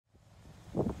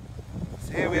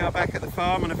So here we are back at the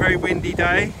farm on a very windy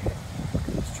day.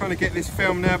 Just trying to get this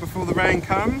filmed now before the rain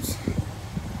comes.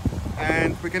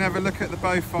 And we're going to have a look at the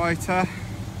Beaufighter.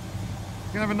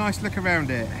 We're going to have a nice look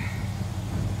around it.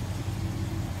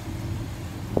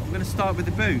 I'm going to start with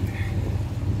the boot.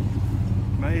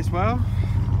 May as well.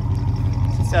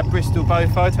 It's our Bristol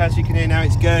Beaufighter. As you can hear now,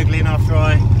 it's gurgling after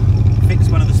I fix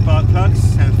one of the spark plugs.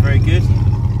 Sounds very good.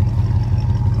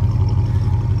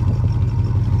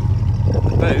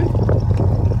 The boot.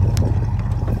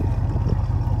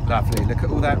 Lovely. Look at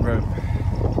all that room.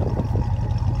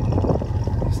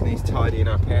 Just needs tidying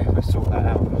up here. We'll sort that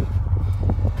out.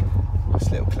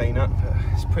 Nice little clean up.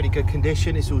 It's pretty good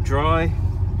condition. It's all dry.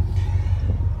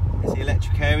 There's the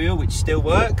electric aerial, which still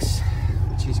works,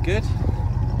 which is good.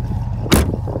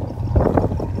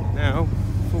 Now,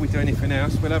 before we do anything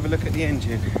else, we'll have a look at the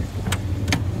engine.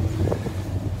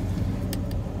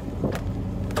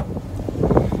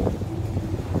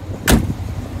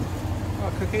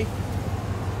 Oh, Cookie,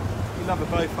 you love a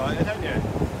Beaufighter, don't you?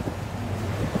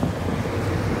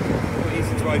 Not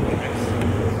easy to open this.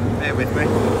 Bear with me.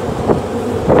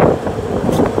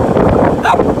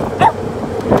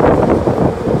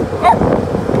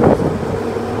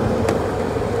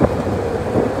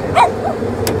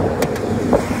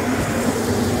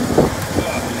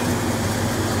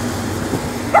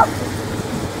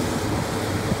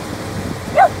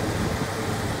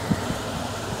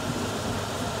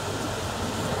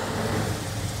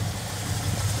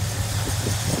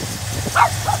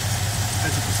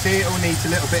 As you can see, it all needs a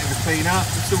little bit of a clean up.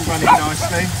 It's all running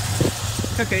nicely.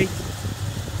 Cookie,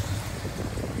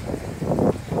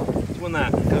 do you want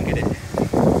that? Go and get it.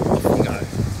 Off you go.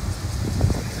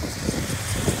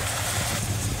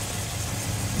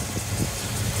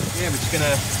 Yeah, we're just going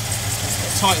to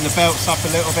tighten the belts up a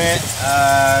little bit,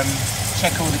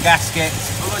 check all the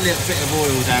gaskets. I've got a little bit of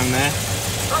oil down there.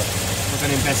 We're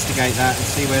going to investigate that and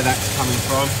see where that's coming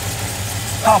from.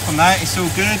 Apart from that, it's all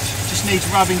good. Just needs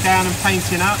rubbing down and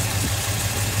painting up.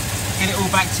 Get it all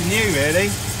back to new,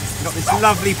 really. We've got this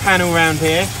lovely panel around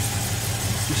here.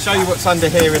 I'll show you what's under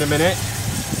here in a minute.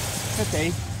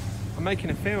 Okay, I'm making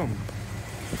a film.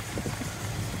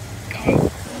 Go.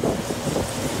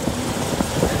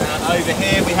 And over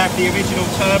here we have the original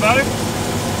turbo,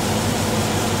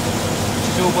 which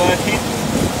is all working.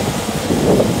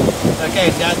 So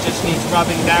again, that just needs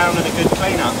rubbing down and a good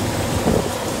clean up.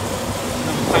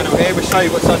 Panel here, we'll show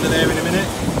you what's under there in a minute.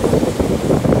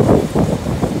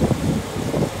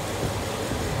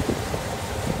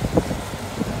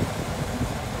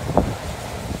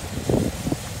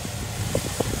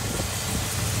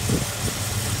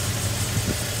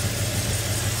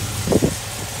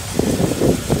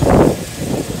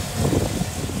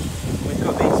 We've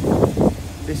got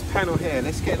this panel here,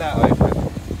 let's get that open.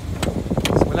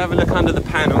 So we'll have a look under the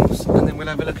panels and then we'll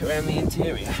have a look around the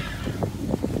interior.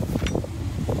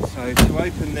 So to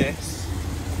open this,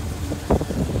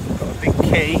 I've got a big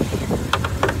key.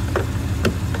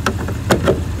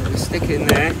 We'll stick it in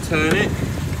there, turn it,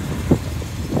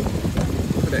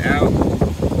 put it out.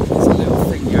 There's a little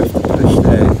thing you have to push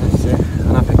there, that's it,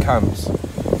 and up it comes.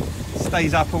 It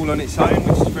stays up all on its own,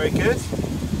 which is very good.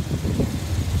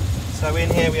 So in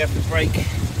here we have the brake,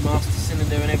 master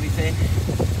cylinder and everything.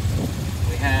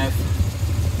 We have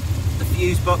the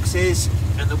fuse boxes,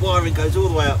 and the wiring goes all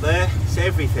the way up there. It's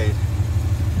everything.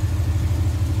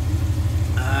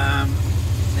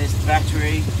 There's the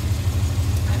battery,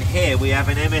 and here we have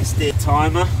an MSD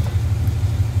timer,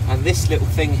 and this little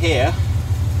thing here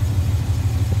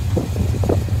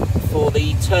for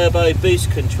the turbo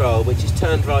boost control, which is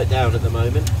turned right down at the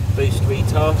moment. Boost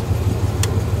retard.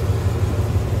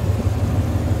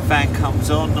 Fan comes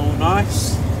on all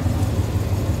nice.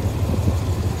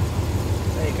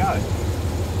 There you go.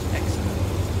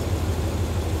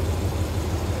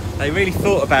 They really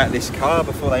thought about this car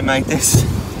before they made this.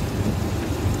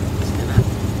 Just gonna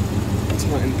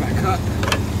tighten back up.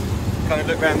 Kind of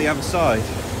look around the other side.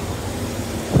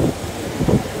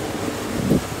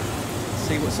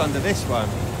 See what's under this one.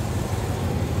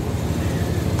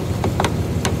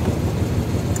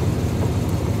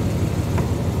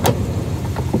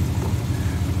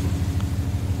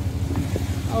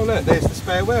 Oh look, there's the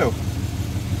spare wheel.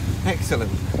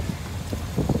 Excellent.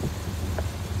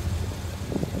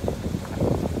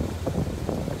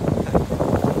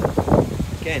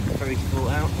 Again, very thought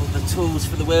out. All the tools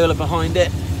for the wheel are behind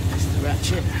it. There's the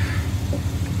ratchet.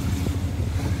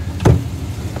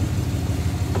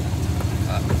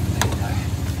 Oh, there you go.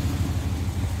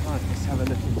 Right, let's have a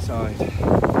look inside.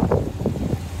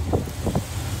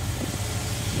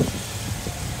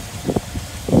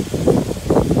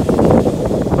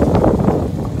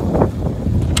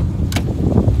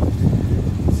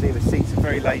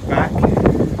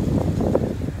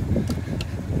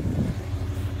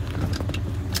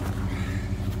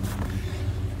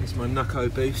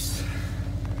 EcoBoost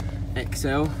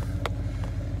XL.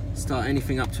 Start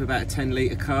anything up to about a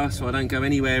 10-litre car, so I don't go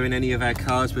anywhere in any of our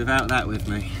cars without that with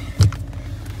me.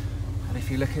 And if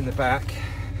you look in the back,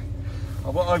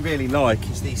 what I really like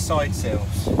is these side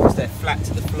sills, because they're flat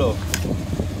to the floor.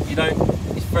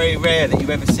 It's very rare that you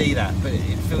ever see that, but it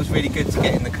feels really good to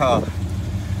get in the car.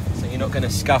 So you're not going to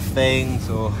scuff things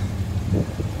or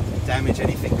damage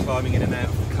anything climbing in and out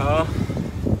of the car.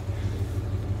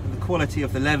 And the quality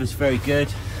of the leather's very good.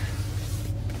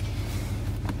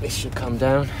 This should come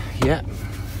down, yeah.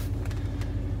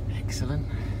 Excellent.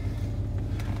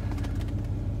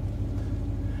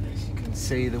 And as you can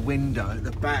see, the window at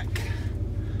the back,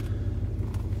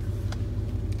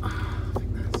 I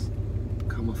think that's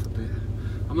come off a bit.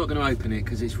 I'm not going to open it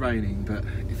because it's raining, but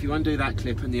if you undo that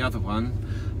clip and the other one,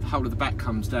 the whole of the back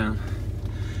comes down.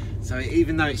 So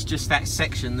even though it's just that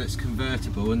section that's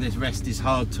convertible and this rest is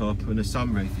hardtop and a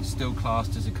sunroof, it's still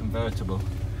classed as a convertible.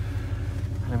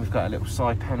 And then we've got our little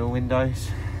side panel windows.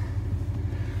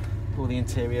 All the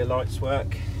interior lights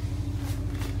work.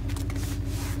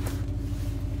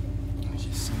 There's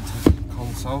your centre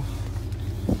console.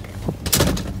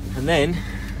 And then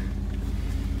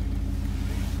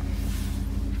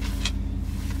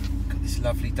got this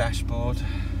lovely dashboard.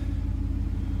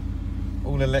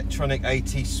 All electronic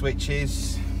AT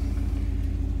switches.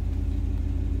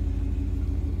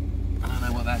 I don't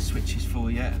know what that switch is for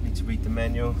yet. I need to read the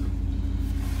manual.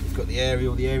 We've got the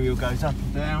aerial goes up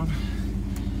and down.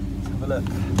 Let's have a look.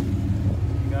 There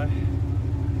you go.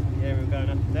 The aerial going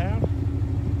up and down.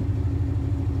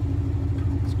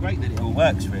 It's great that it all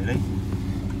works, really.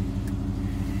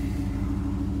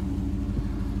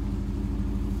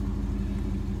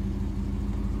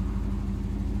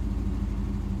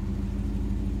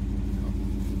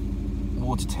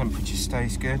 Water temperature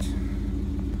stays good.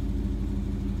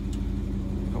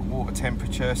 Got water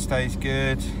temperature stays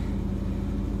good.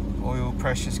 Oil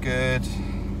pressure's good.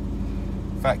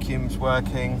 Vacuum's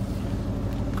working.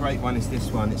 Great one is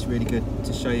this one. It's really good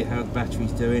to show you how the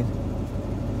battery's doing.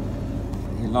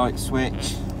 Your light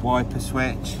switch, wiper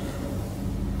switch.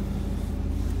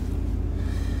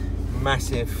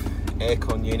 Massive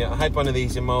aircon unit. I had one of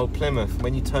these in my old Plymouth.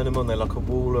 When you turn them on, they're like a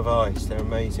wall of ice. They're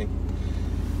amazing.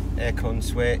 Aircon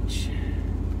switch.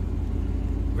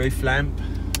 Roof lamp.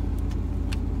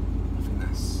 I think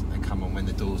they come on when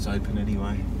the doors open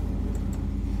anyway.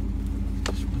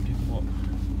 Just wondering what.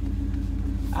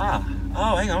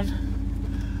 Oh, hang on.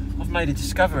 I've made a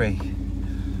discovery.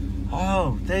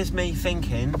 Oh, there's me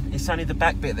thinking it's only the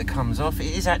back bit that comes off.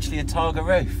 It is actually a Targa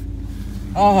roof.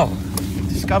 Oh,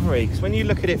 discovery. Because when you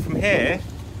look at it from here,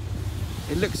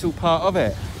 it looks all part of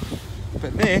it.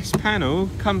 But this panel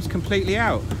comes completely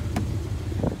out.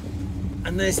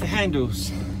 And there's the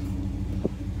handles.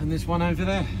 And there's one over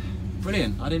there.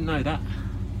 Brilliant, I didn't know that.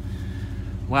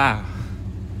 Wow.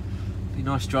 Be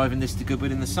nice driving this to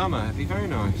Goodwood in the summer. It'd be very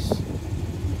nice.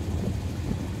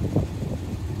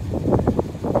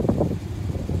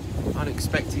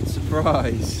 Unexpected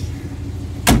surprise.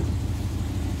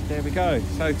 There we go.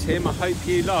 So Tim, I hope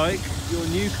you like your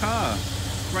new car.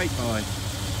 Great buy.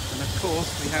 And of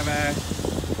course we have our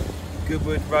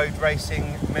Goodwood Road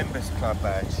Racing Members Club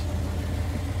badge.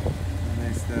 And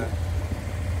there's the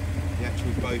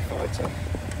actual Beaufighter.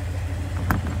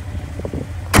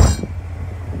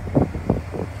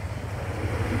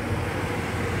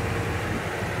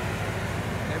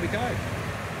 There we go.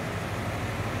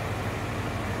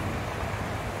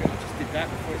 I just did that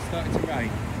before it started to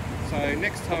rain. So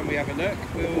next time we have a look,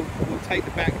 we'll take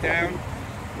the back down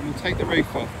and we'll take the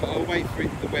roof off, but I'll wait for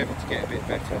the weather to get a bit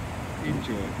better.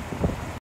 Enjoy.